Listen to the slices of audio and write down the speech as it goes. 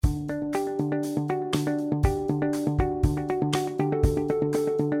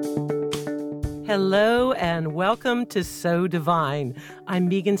Hello and welcome to So Divine. I'm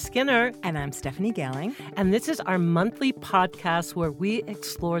Megan Skinner. And I'm Stephanie Gowling. And this is our monthly podcast where we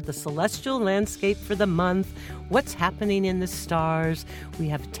explore the celestial landscape for the month, what's happening in the stars. We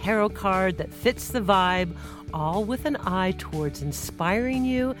have a tarot card that fits the vibe, all with an eye towards inspiring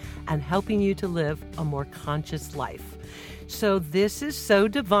you and helping you to live a more conscious life. So this is So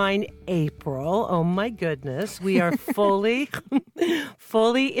Divine April. Oh my goodness. We are fully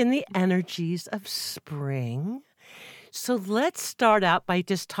in the energies of spring. So let's start out by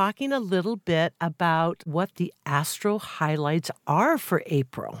just talking a little bit about what the astro highlights are for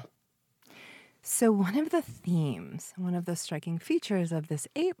April. So one of the themes, one of the striking features of this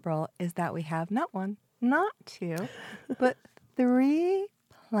April is that we have not one, not two, but three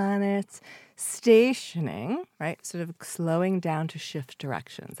planets stationing, right? Sort of slowing down to shift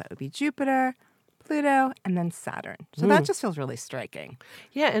directions. That would be Jupiter, Pluto, and then Saturn. So that just feels really striking.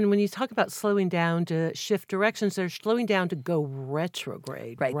 Yeah, and when you talk about slowing down to shift directions, they're slowing down to go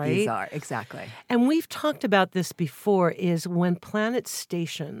retrograde, right? These are, exactly. And we've talked about this before, is when planets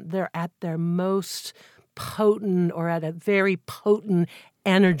station, they're at their most potent or at a very potent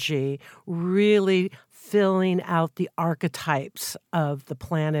energy, really filling out the archetypes of the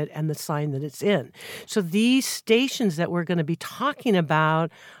planet and the sign that it's in. So these stations that we're going to be talking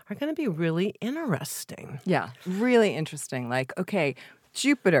about are going to be really interesting. Yeah, really interesting. Like, okay,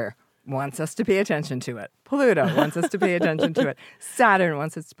 Jupiter wants us to pay attention to it. Pluto wants us to pay attention to it. Saturn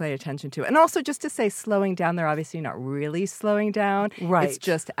wants us to pay attention to it. And also just to say slowing down, they're obviously not really slowing down. Right. It's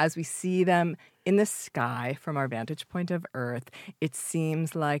just as we see them in the sky from our vantage point of Earth, it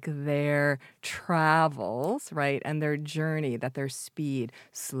seems like their travels, right, and their journey, that their speed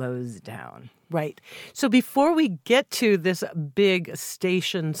slows down. Right. So before we get to this big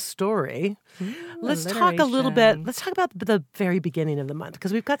station story, let's talk a little bit. Let's talk about the very beginning of the month,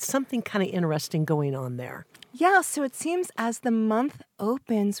 because we've got something kind of interesting going on there. Yeah, so it seems as the month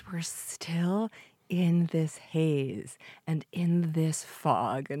opens, we're still in this haze and in this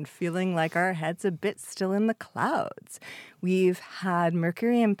fog and feeling like our head's a bit still in the clouds. We've had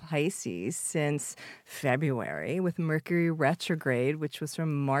Mercury in Pisces since February, with Mercury retrograde, which was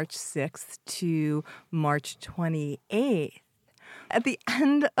from March 6th to March 28th. At the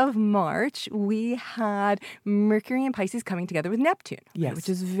end of March, we had Mercury in Pisces coming together with Neptune, yes, right, which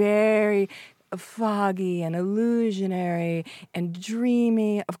is very foggy and illusionary and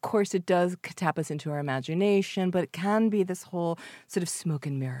dreamy. Of course, it does tap us into our imagination, but it can be this whole sort of smoke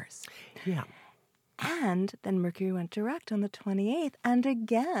and mirrors. Yeah. And then Mercury went direct on the 28th. And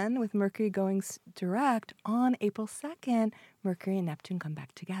again, with Mercury going direct on April 2nd, Mercury and Neptune come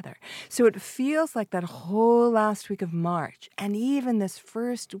back together. So it feels like that whole last week of March and even this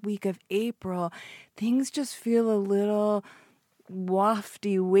first week of April, things just feel a little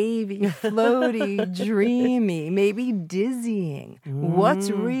wafty, wavy, floaty, dreamy, maybe dizzying. What's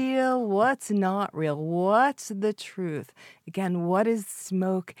real? What's not real? What's the truth? Again, what is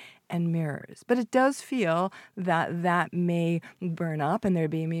smoke and mirrors? But it does feel that that may burn up and there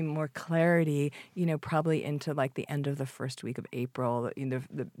may be more clarity, probably into like the end of the first week of April,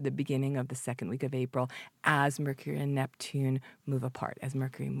 the beginning of the second week of April, as Mercury and Neptune move apart, as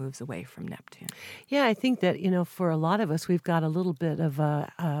Mercury moves away from Neptune. Yeah, I think that, for a lot of us, we've got a little bit of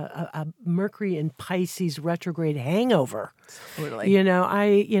a Mercury in Pisces retrograde hangover. Totally.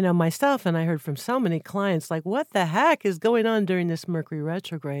 Myself, and I heard from so many clients, like, what the heck is going on during this Mercury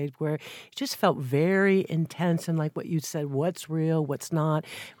retrograde, where it just felt very intense and like what you said, what's real, what's not.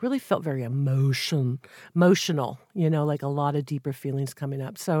 It really felt very emotional, like a lot of deeper feelings coming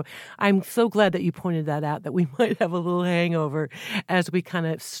up. So I'm so glad that you pointed that out, that we might have a little hangover as we kind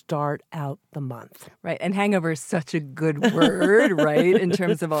of start out the month. Right. And hangover is such a good word, right? In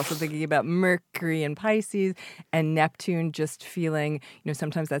terms of also thinking about Mercury and Pisces and Neptune just feeling,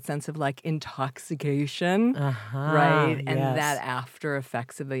 sometimes that sense of like intoxication, right? And that after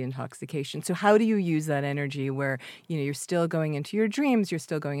effects of the intoxication. So how do you use that energy where, you're still going into your dreams, you're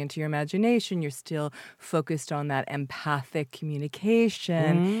still going into your imagination, you're still focused on that empathic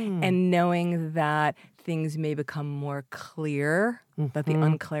communication and knowing that things may become more clear, that the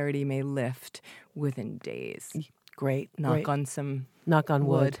unclarity may lift within days. Great. Knock on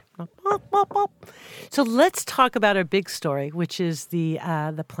wood. So let's talk about our big story, which is the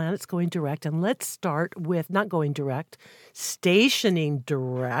planets going direct. And let's start with not going direct, stationing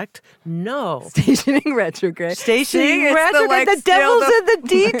direct. No. Stationing retrograde. Stationing retrograde. The devil's in the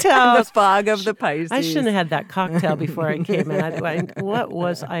details. The fog of the Pisces. I shouldn't have had that cocktail before I came in. What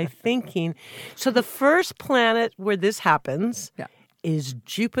was I thinking? So the first planet where this happens is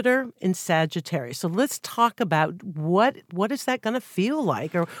Jupiter in Sagittarius. So let's talk about what is that going to feel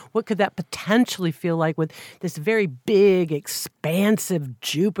like, or what could that potentially feel like with this very big, expansive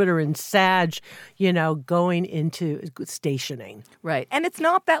Jupiter in Sag, going into stationing. Right. And it's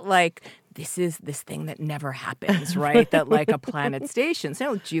not that like this is this thing that never happens, right? That like a planet stations.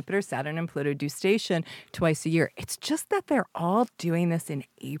 No, Jupiter, Saturn, and Pluto do station twice a year. It's just that they're all doing this in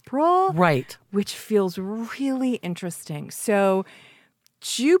April. Right. Which feels really interesting. So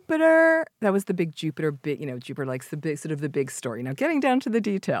Jupiter, that was the big Jupiter, Jupiter likes the big, sort of the big story. Now getting down to the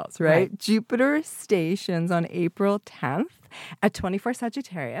details, right? Jupiter stations on April 10th at 24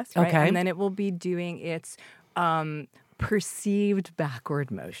 Sagittarius, right? Okay. And then it will be doing its perceived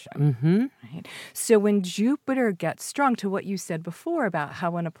backward motion. Mm-hmm. Right? So when Jupiter gets strong, to what you said before about how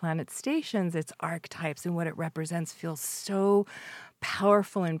when a planet stations, its archetypes and what it represents feels so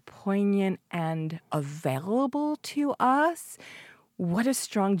powerful and poignant and available to us, what a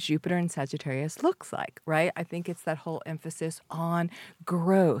strong Jupiter in Sagittarius looks like, right? I think it's that whole emphasis on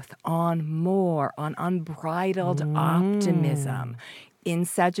growth, on more, on unbridled optimism. In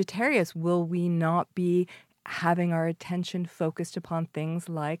Sagittarius, will we not be having our attention focused upon things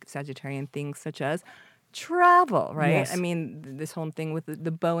like Sagittarian things such as travel, right? Yes. I mean, this whole thing with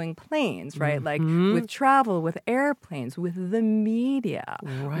the Boeing planes, right? Like with travel, with airplanes, with the media,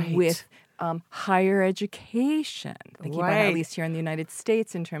 with higher education. Thinking about at least here in the United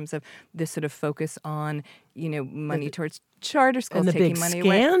States in terms of this sort of focus on, money towards charter schools, and the taking big money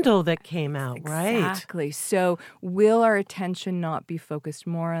scandal away. that came out, right? Exactly. So will our attention not be focused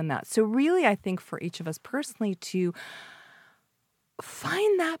more on that? So really, I think for each of us personally to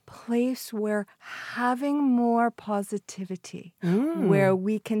find that place where having more positivity, where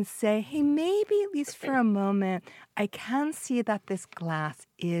we can say, hey, maybe at least for a moment, I can see that this glass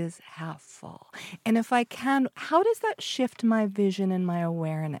is half full. And if I can, how does that shift my vision and my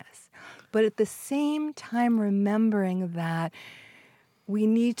awareness? But at the same time, remembering that we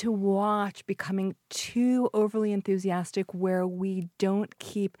need to watch becoming too overly enthusiastic where we don't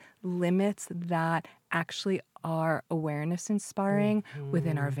keep limits that actually are awareness inspiring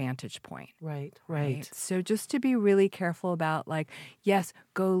within our vantage point. Right. So just to be really careful about yes,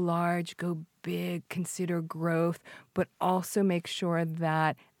 go large, go big, consider growth, but also make sure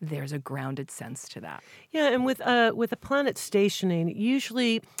that there's a grounded sense to that. Yeah, and with a planet stationing,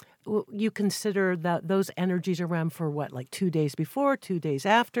 usually you consider those energies around for 2 days before, 2 days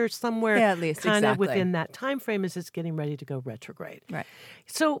after, somewhere at least kind of exactly. within that time frame as it's getting ready to go retrograde. Right.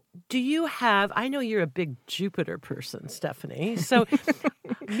 So do you have, I know you're a big Jupiter person, Stephanie, so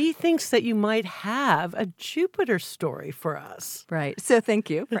methinks that you might have a Jupiter story for us. Right. So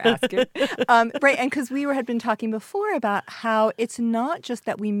thank you for asking. Right. And because we had been talking before about how it's not just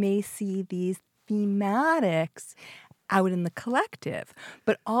that we may see these thematics out in the collective,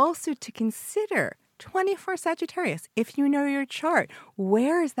 but also to consider 24 Sagittarius. If you know your chart,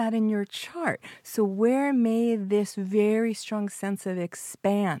 where is that in your chart? So where may this very strong sense of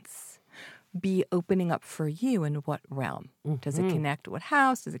expanse be opening up for you, in what realm? Does it connect what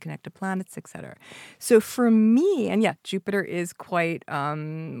house? Does it connect to planets, etc.? So for me, and Jupiter is quite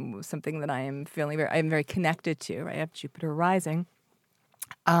something that I am very connected to, right? I have Jupiter rising.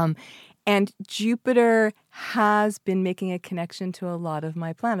 And Jupiter has been making a connection to a lot of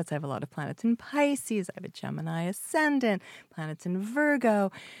my planets. I have a lot of planets in Pisces. I have a Gemini ascendant, planets in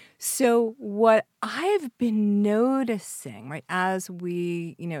Virgo. So what I've been noticing, right, as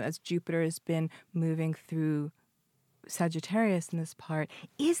Jupiter has been moving through Sagittarius in this part,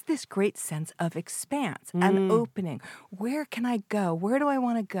 is this great sense of expanse and opening. Where can I go? Where do I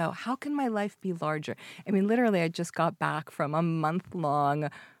want to go? How can my life be larger? I mean, literally, I just got back from a month-long,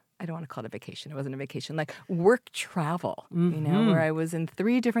 I don't want to call it a vacation. It wasn't a vacation, work travel, where I was in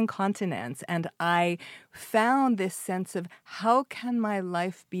 3 different continents. And I found this sense of how can my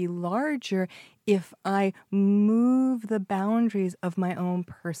life be larger if I move the boundaries of my own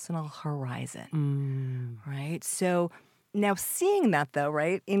personal horizon, right? So now seeing that, though,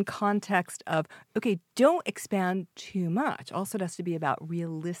 right, in context of, okay, don't expand too much. Also, it has to be about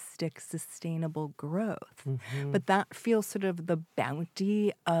realistic, sustainable growth. But that feels sort of the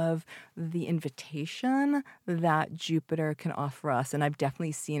bounty of the invitation that Jupiter can offer us. And I've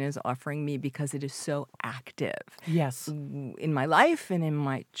definitely seen it as offering me because it is so active. Yes. In my life and in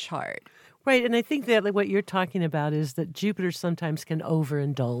my chart. Right, and I think that what you're talking about is that Jupiter sometimes can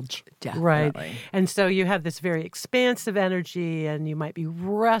overindulge, right? Definitely. And so you have this very expansive energy, and you might be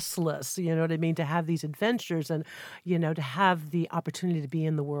restless, you know what I mean, to have these adventures and, to have the opportunity to be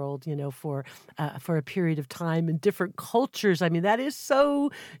in the world, for a period of time in different cultures. I mean, that is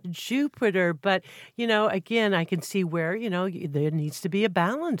so Jupiter. But, again, I can see where, there needs to be a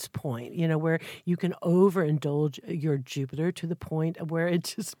balance point, where you can overindulge your Jupiter to the point where it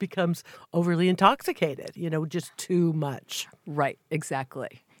just becomes overly intoxicated, just too much. Right,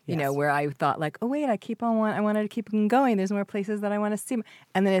 exactly. Yes. Where I thought like, oh wait, I wanted to keep on going. There's more places that I want to see.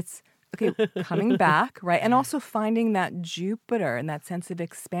 And then it's, okay, coming back, right? And also finding that Jupiter and that sense of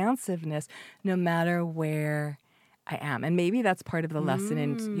expansiveness no matter where I am. And maybe that's part of the lesson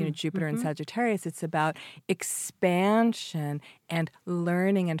in Jupiter and Sagittarius. It's about expansion and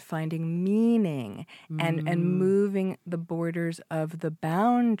learning and finding meaning and moving the borders of the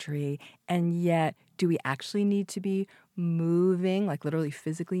boundary. And yet, do we actually need to be moving, like literally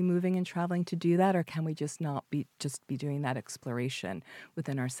physically moving and traveling to do that? Or can we just not be doing that exploration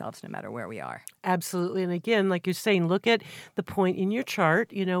within ourselves no matter where we are? Absolutely. And again, like you're saying, look at the point in your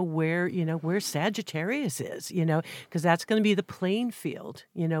chart, where Sagittarius is, because that's going to be the playing field,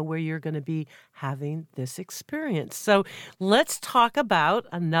 where you're going to be having this experience. So let's talk about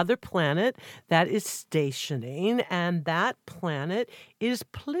another planet that is stationing, and that planet is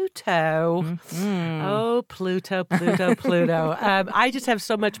Pluto. Mm-hmm. Oh, Pluto. I just have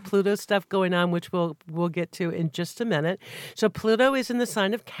so much Pluto stuff going on, which we'll get to in just a minute. So Pluto is in the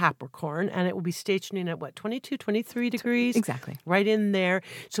sign of Capricorn, and it will be stationing at 22, 23 degrees? Exactly. Right in there.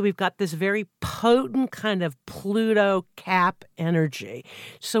 So we've got this very potent kind of Pluto Cap energy.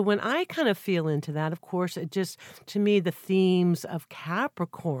 So when I kind of feel into that, of course, it just, to me, the themes of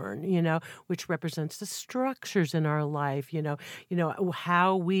Capricorn, which represents the structures in our life,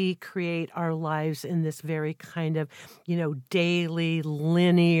 how we create our lives in this very kind of, daily,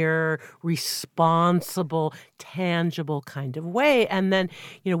 linear, responsible, tangible kind of way. And then,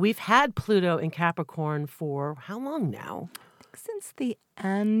 we've had Pluto in Capricorn for how long now? Since the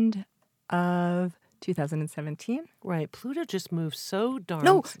end of 2017. Right. Pluto just moves so darn...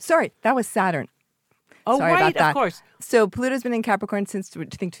 No, sorry. That was Saturn. Oh, Sorry right, about that. Of course. So Pluto's been in Capricorn since, I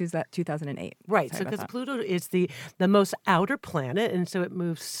think, 2008. Right, Sorry so because that. Pluto is the most outer planet, and so it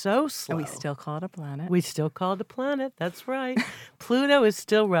moves so slow. And we still call it a planet. We still call it a planet, that's right. Pluto is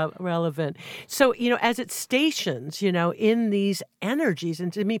still relevant. So, as it stations, in these energies,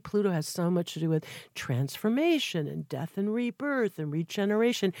 and to me, Pluto has so much to do with transformation and death and rebirth and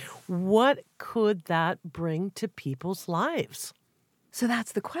regeneration. What could that bring to people's lives? So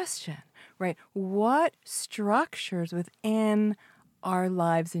that's the question. Right. What structures within our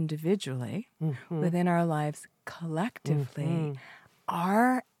lives individually, within our lives collectively,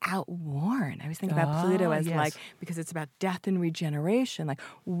 are outworn? I always think about Pluto as like, because it's about death and regeneration, like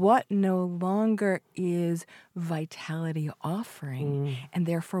what no longer is vitality offering, and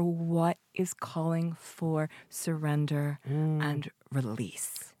therefore what is calling for surrender and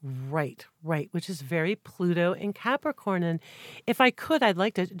release. Right, which is very Pluto in Capricorn. And if I could, I'd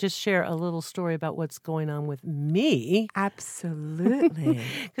like to just share a little story about what's going on with me. Absolutely.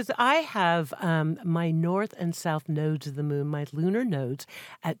 Because I have my north and south nodes of the moon, my lunar nodes,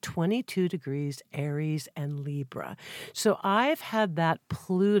 at 22 degrees Aries and Libra. So I've had that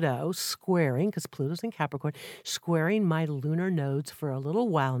Pluto squaring, because Pluto's in Capricorn, squaring my lunar nodes for a little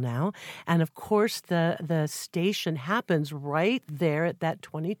while now. And of course, the station happens right there at that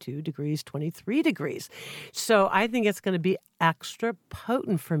 22 degrees, 23 degrees. So I think it's going to be extra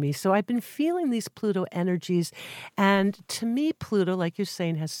potent for me. So I've been feeling these Pluto energies. And to me, Pluto, like you're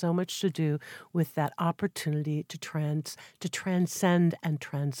saying, has so much to do with that opportunity to transcend and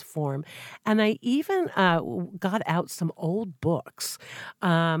transform. And I even got out some old books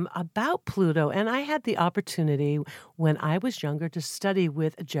about Pluto. And I had the opportunity when I was younger to study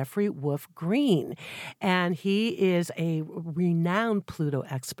with Jeffrey Wolf Green. And he is a renowned Pluto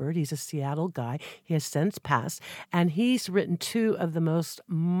expert. He's a Seattle guy. He has since passed. And he's written two of the most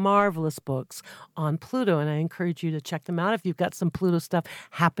marvelous books on Pluto. And I encourage you to check them out if you've got some Pluto stuff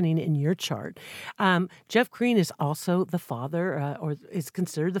happening in your chart. Jeff Green is also the father, or is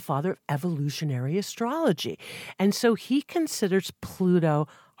considered the father of evolutionary astrology. And so he considers Pluto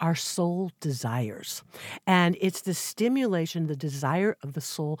our soul desires. And it's the stimulation, the desire of the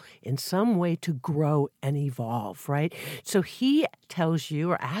soul in some way to grow and evolve, right? So he tells you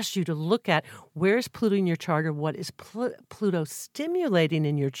or asks you to look at where's Pluto in your chart, or what is Pluto stimulating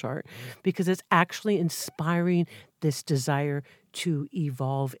in your chart, because it's actually inspiring this desire to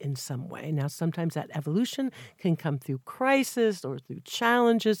evolve in some way. Now, sometimes that evolution can come through crisis or through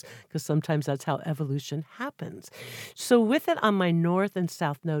challenges, because sometimes that's how evolution happens. So with it on my north and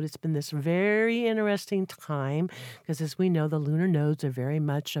south node, it's been this very interesting time, because as we know, the lunar nodes are very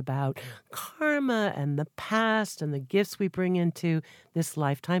much about karma and the past and the gifts we bring into this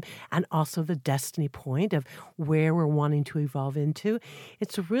lifetime, and also the destiny point of where we're wanting to evolve into.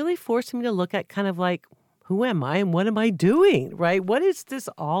 It's really forcing me to look at kind of like, who am I and what am I doing, right? What is this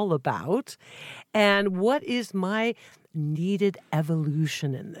all about? And what is my needed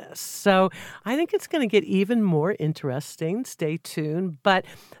evolution in this? So I think it's going to get even more interesting. Stay tuned. But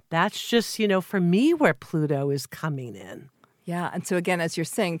that's just, for me, where Pluto is coming in. Yeah. And so again, as you're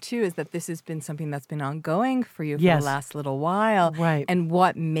saying too, is that this has been something that's been ongoing for you for Yes. the last little while. Right. And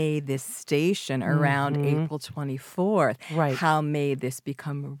what made this station around April 24th? Right. How made this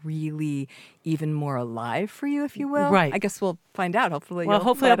become really even more alive for you, if you will? Right. I guess we'll find out. Hopefully Well, you'll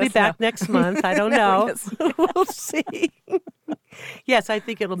hopefully I'll let be us back know. next month. I don't know. Yes. We'll see. Yes, I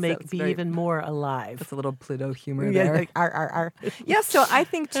think it'll Sounds be very- even more alive. That's a little Pluto humor Yeah, there. like, ar. Yeah, so I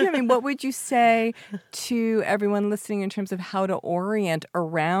think too, what would you say to everyone listening in terms of how to orient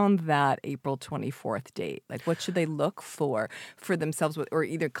around that April 24th date? Like, what should they look for themselves, or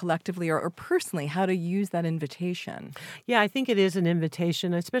either collectively or personally, how to use that invitation? Yeah, I think it is an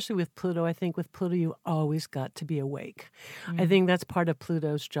invitation, especially with Pluto. I think with Pluto, you always got to be awake. I think that's part of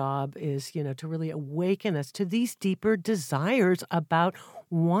Pluto's job is, to really awaken us to these deeper desires about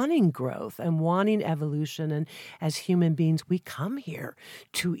wanting growth and wanting evolution. And as human beings, we come here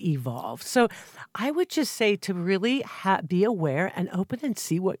to evolve. So I would just say to really be aware and open and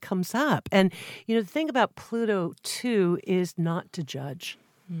see what comes up. And, the thing about Pluto, too, is not to judge.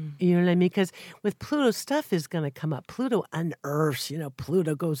 You know what I mean? Because with Pluto, stuff is going to come up. Pluto unearths,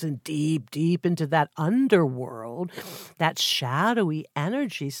 Pluto goes in deep into that underworld, that shadowy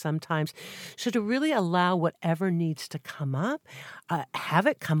energy sometimes. So to really allow whatever needs to come up, have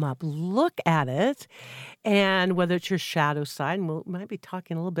it come up, look at it, and whether it's your shadow side, and we might be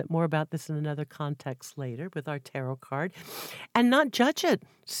talking a little bit more about this in another context later with our tarot card, and not judge it.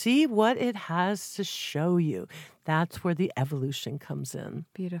 See what it has to show you. That's where the evolution comes in.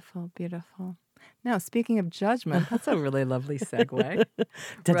 Beautiful, beautiful. Now, speaking of judgment, that's a really lovely segue.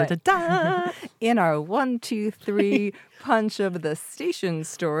 Da-da-da-da! In our 1, 2, 3 punch of the station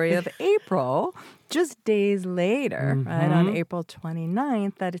story of April, just days later, right, on April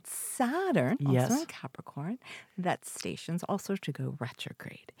 29th, that it's Saturn, Yes. also in Capricorn, that station's also to go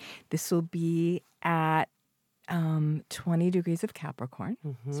retrograde. This will be at 20 degrees of Capricorn.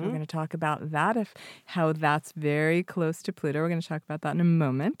 So we're going to talk about that, how that's very close to Pluto. We're going to talk about that in a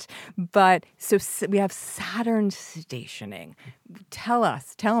moment. But so we have Saturn stationing. Tell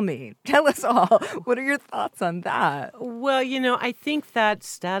us all, what are your thoughts on that? Well, I think that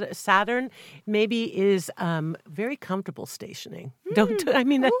Saturn maybe is very comfortable stationing. Ooh, I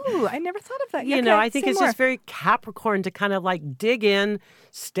never thought of that. I think it's just very Capricorn to kind of like dig in,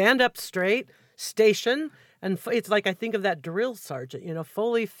 stand up straight, station. And it's like I think of that drill sergeant,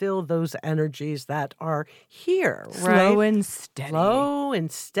 fully fill those energies that are here, right? Slow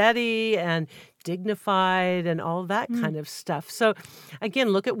and steady and dignified and all that kind of stuff. So again,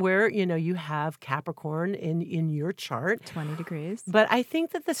 look at where, you have Capricorn in your chart. 20 degrees. But I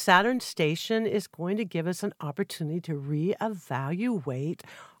think that the Saturn station is going to give us an opportunity to reevaluate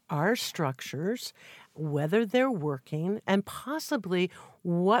our structures, whether they're working, and possibly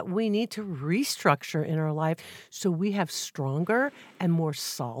what we need to restructure in our life so we have stronger and more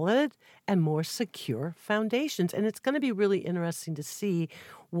solid and more secure foundations. And it's going to be really interesting to see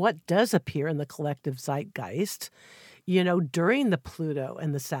what does appear in the collective zeitgeist, during the Pluto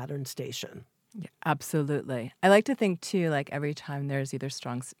and the Saturn station. Yeah, absolutely. I like to think, too, like every time there's either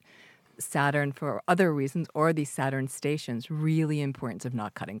strong Saturn for other reasons or these Saturn stations, really importance of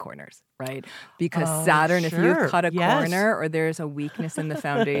not cutting corners, right? Because Saturn, if you cut a corner or there's a weakness in the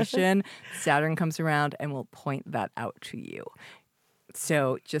foundation, Saturn comes around and will point that out to you.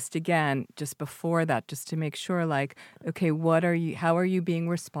 So just before that, just to make sure, like, okay, how are you being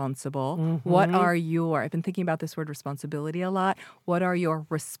responsible? What are I've been thinking about this word responsibility a lot. What are your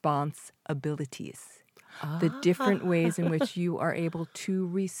responsibilities? The different ways in which you are able to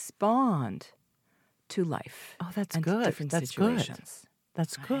respond to life. Oh, that's and good. Different That's situations. good.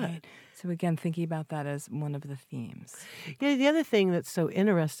 That's good. Right? So again, thinking about that as one of the themes. Yeah, the other thing that's so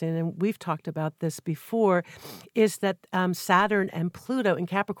interesting, and we've talked about this before, is that Saturn and Pluto in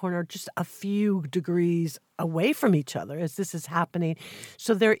Capricorn are just a few degrees away from each other as this is happening.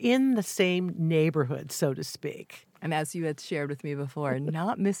 So they're in the same neighborhood, so to speak. And as you had shared with me before,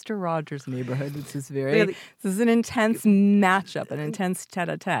 not Mr. Rogers' Neighborhood. This is an intense matchup, an intense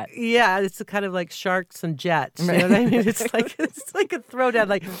tete-a-tete. Yeah, it's kind of like sharks and jets. You know what I mean? It's like a throwdown.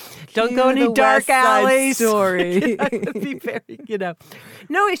 Like, don't go any dark alleys. Story. Be very,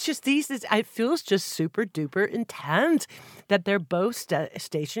 No, it's just it feels just super duper intense that they're both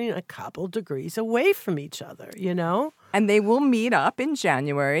stationing a couple degrees away from each other, And they will meet up in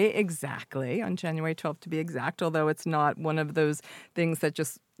January, exactly, on January 12th to be exact, although it's not one of those things that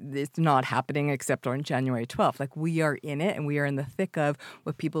it's not happening except on January 12th. Like, we are in it, and we are in the thick of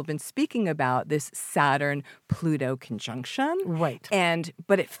what people have been speaking about, this Saturn-Pluto conjunction. Right.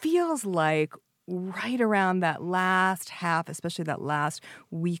 But it feels like right around that last half, especially that last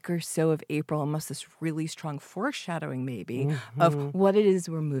week or so of April, almost this really strong foreshadowing maybe of what it is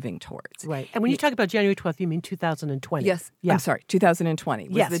we're moving towards. Right. And when you talk about January 12th, you mean 2020. Yes. Yeah. I'm sorry, 2020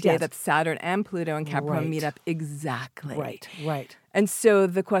 was the day that Saturn and Pluto and Capricorn meet up exactly. Right. And so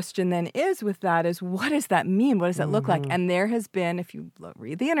the question then is with that is, what does that mean? What does that look like? And there has been, if you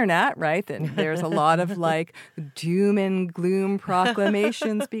read the internet, right, then there's a lot of like doom and gloom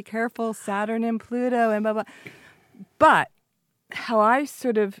proclamations, be careful, Saturn and Pluto and blah, blah. But how I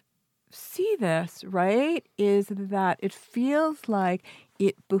sort of see this, right, is that it feels like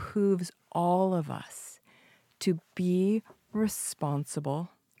it behooves all of us to be responsible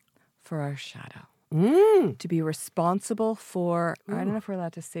for our shadow. To be responsible for, I don't know if we're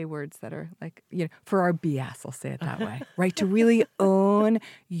allowed to say words that are like, for our BS, I'll say it that way, right? To really own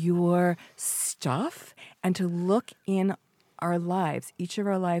your stuff and to look in our lives, each of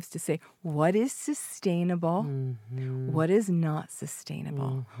our lives, to say, what is sustainable? What is not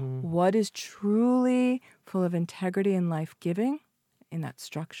sustainable? What is truly full of integrity and life-giving in that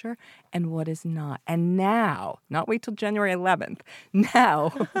structure, and what is not. And now, not wait till January 11th,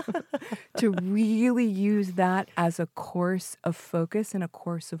 now to really use that as a course of focus and a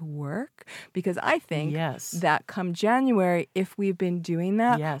course of work, because I think that come January, if we've been doing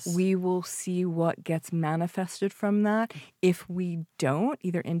that, we will see what gets manifested from that. If we don't,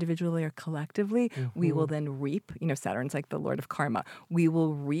 either individually or collectively, we will then reap, Saturn's like the Lord of Karma, we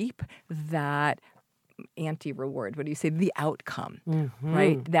will reap that anti-reward, what do you say, the outcome,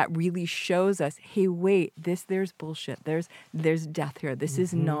 right? That really shows us, hey, wait, there's bullshit. There's death here. This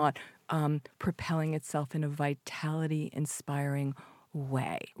is not propelling itself in a vitality-inspiring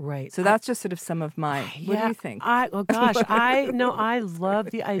way. Right. So that's just sort of some of my, what do you think? I love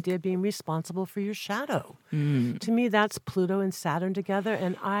the idea of being responsible for your shadow. To me, that's Pluto and Saturn together,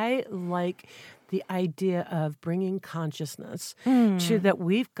 and I like the idea of bringing consciousness to that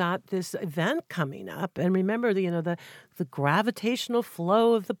we've got this event coming up. And remember, the gravitational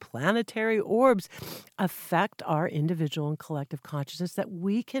flow of the planetary orbs affect our individual and collective consciousness, that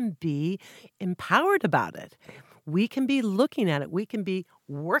we can be empowered about it. We can be looking at it. We can be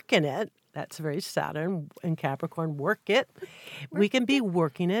working it. That's very Saturn and Capricorn, work it. We can be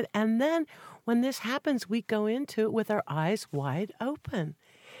working it. And then when this happens, we go into it with our eyes wide open.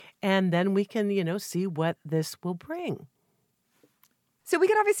 And then we can, see what this will bring. So we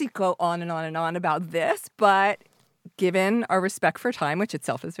could obviously go on and on and on about this, but given our respect for time, which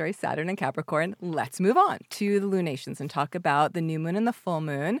itself is very Saturn and Capricorn, let's move on to the lunations and talk about the new moon and the full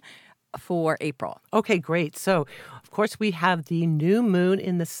moon for April. Okay, great. So, of course, we have the new moon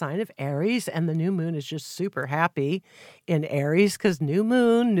in the sign of Aries, and the new moon is just super happy in Aries because new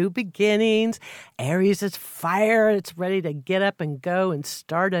moon, new beginnings. Aries is fire. It's ready to get up and go and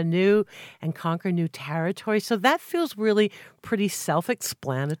start anew and conquer new territory. So that feels really pretty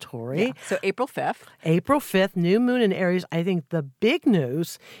self-explanatory. Yeah. So April 5th. April 5th, new moon in Aries. I think the big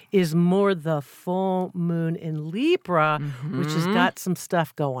news is more the full moon in Libra, which has got some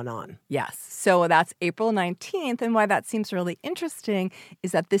stuff going on. Yes. So that's April 19th. And why that seems really interesting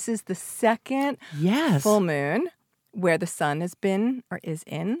is that this is the second full moon where the sun has been or is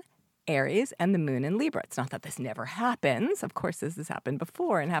in Aries and the moon in Libra. It's not that this never happens. Of course, this has happened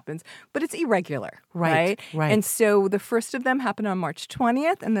before and happens, but it's irregular, right? And so the first of them happened on March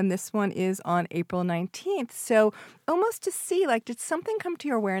 20th, and then this one is on April 19th. So almost to see, did something come to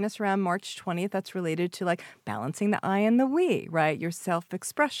your awareness around March 20th that's related to, balancing the I and the we, right? Your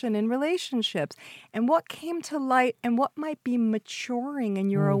self-expression in relationships. And what came to light and what might be maturing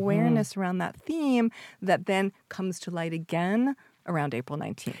in your awareness around that theme that then comes to light again around April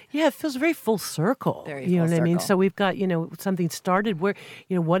 19th. Yeah, it feels very full circle. Very full circle. What I mean? So we've got, something started where,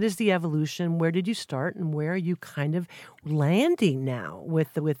 what is the evolution? Where did you start? And where are you kind of landing now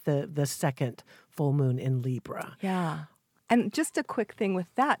with the second full moon in Libra? Yeah. And just a quick thing with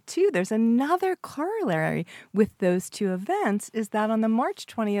that, too, there's another corollary with those two events is that on the March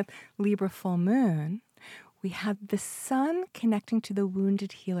 20th Libra full moon, we have the sun connecting to the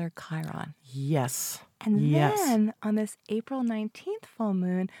wounded healer Chiron. Yes. And yes. then on this April 19th full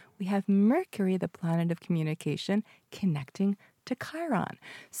moon, we have Mercury, the planet of communication, connecting to Chiron.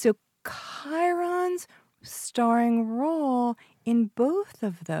 So Chiron's starring role in both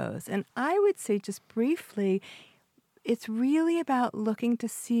of those. And I would say just briefly, it's really about looking to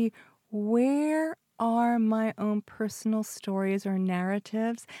see where are my own personal stories or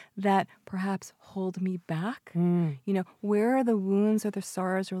narratives that perhaps hold me back? You know, where are the wounds or the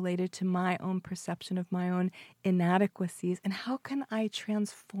sorrows related to my own perception of my own inadequacies? And how can I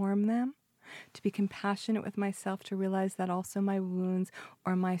transform them? To be compassionate with myself, to realize that also my wounds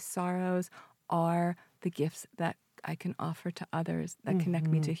or my sorrows are the gifts that I can offer to others that connect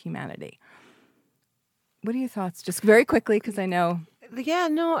me to humanity. What are your thoughts? Just very quickly, because I know. Yeah,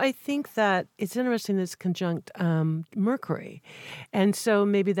 no, I think that it's interesting this conjunct Mercury. And so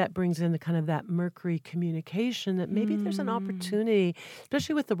maybe that brings in the kind of that Mercury communication that maybe there's an opportunity,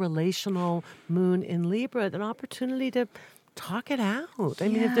 especially with the relational moon in Libra, an opportunity to talk it out. I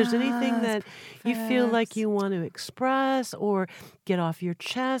mean, if there's anything that you feel like you want to express or get off your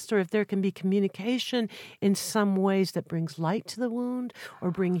chest, or if there can be communication in some ways that brings light to the wound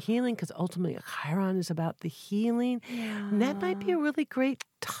or bring healing, because ultimately Chiron is about the healing. And that might be a really great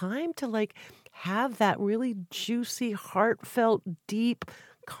time to like have that really juicy, heartfelt, deep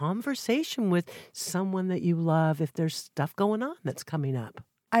conversation with someone that you love if there's stuff going on that's coming up.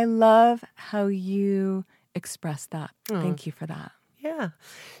 I love how you express that. Thank you for that. Yeah.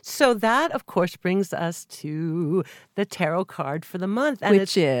 So that, of course, brings us to the tarot card for the month. And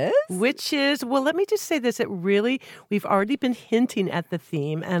Which is, well, let me just say this. We've already been hinting at the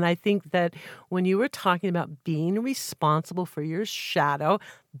theme. And I think that when you were talking about being responsible for your shadow,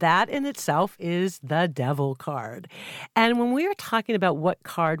 that in itself is the Devil card. And when we were talking about what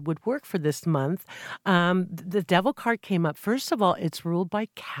card would work for this month, the Devil card came up. First of all, it's ruled by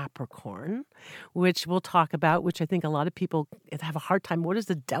Capricorn, which we'll talk about, which I think a lot of people have a hard time. What does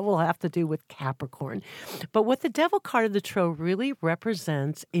the devil have to do with Capricorn? But what the Devil card of the Tarot really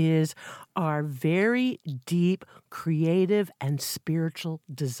represents is our very deep, creative, and spiritual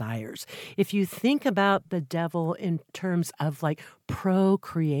desires. If you think about the devil in terms of like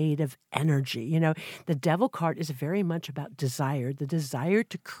procreative energy, you know, the Devil card is very much about desire, the desire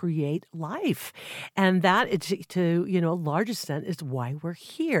to create life. And that is, to, you know, a large extent is why we're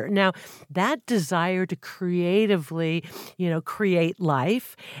here. Now, that desire to creatively, you know, create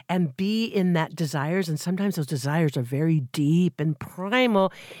life and be in that desires, and sometimes those desires are very deep and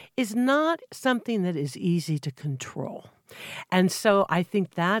primal, is not something that is easy to control. And so I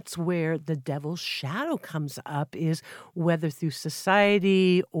think that's where the devil's shadow comes up, is whether through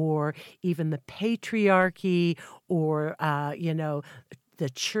society or even the patriarchy or, you know, the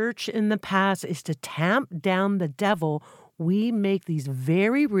church in the past, is to tamp down the devil. We make these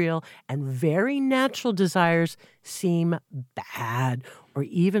very real and very natural desires seem bad, or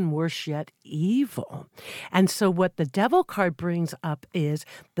even worse yet, evil. And so what the Devil card brings up is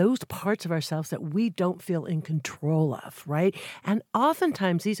those parts of ourselves that we don't feel in control of, right? And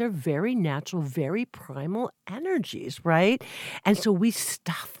oftentimes these are very natural, very primal energies, right? And so we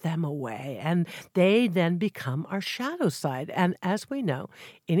stuff them away, and they then become our shadow side. And as we know,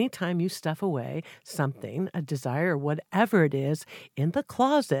 anytime you stuff away something, a desire, whatever it is, in the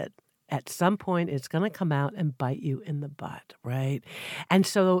closet, at some point, it's going to come out and bite you in the butt, right? And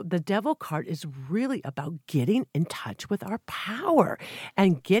so the Devil card is really about getting in touch with our power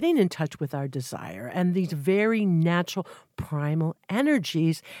and getting in touch with our desire and these very natural, primal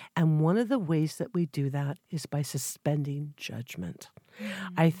energies. And one of the ways that we do that is by suspending judgment.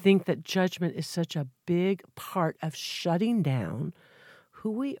 I think that judgment is such a big part of shutting down who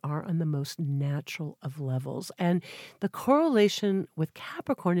we are on the most natural of levels. And the correlation with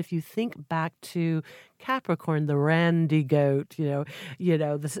Capricorn, if you think back to Capricorn, the randy goat,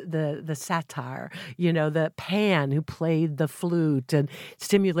 the satyr, the Pan who played the flute and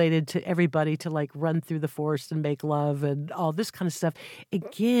stimulated to everybody to like run through the forest and make love and all this kind of stuff.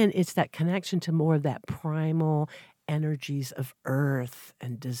 Again, it's that connection to more of that primal energies of earth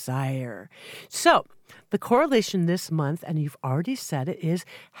and desire. So the correlation this month, and you've already said it, is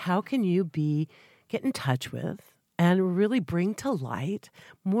how can you get in touch with and really bring to light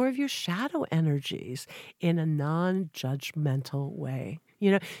more of your shadow energies in a non-judgmental way,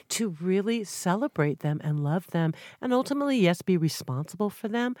 to really celebrate them and love them and ultimately, yes, be responsible for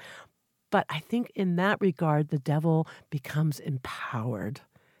them. But I think in that regard, the devil becomes empowered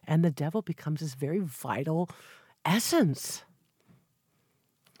and the devil becomes this very vital essence.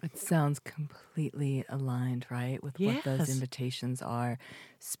 It sounds completely aligned, right, with what those invitations are,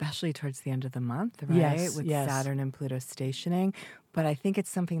 especially towards the end of the month, right, with Saturn and Pluto stationing. But I think it's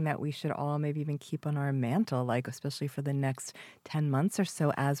something that we should all maybe even keep on our mantle, like especially for the next 10 months or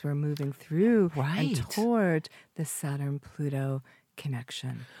so as we're moving through and toward the Saturn-Pluto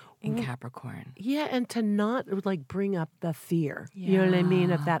connection in Capricorn. Yeah, and to not like bring up the fear, you know what I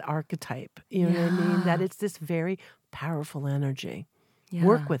mean, of that archetype. You know what I mean? That it's this very powerful energy. Yeah.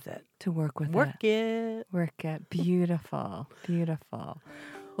 Work with it. To work with Work it. Work it. Beautiful. Beautiful.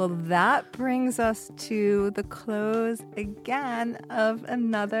 Well, that brings us to the close again of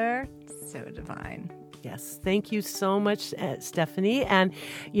another So Divine. Yes. Thank you so much, Stephanie. And,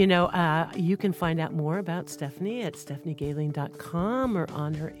 you can find out more about Stephanie at stephaniegailing.com or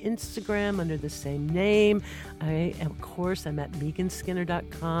on her Instagram under the same name. Of course, I'm at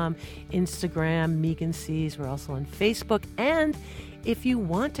meganskinner.com, Instagram, Megan Sees. We're also on Facebook. And if you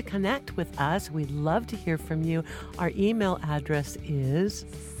want to connect with us, we'd love to hear from you. Our email address is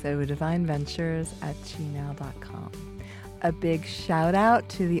sodivineventures@gmail.com. A big shout out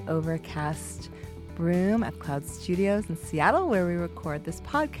to the Overcast room at Cloud Studios in Seattle, where we record this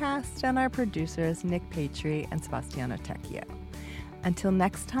podcast, and our producers, Nick Patry and Sebastiano Tecchio. Until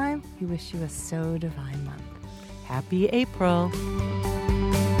next time, we wish you a So Divine month. Happy April.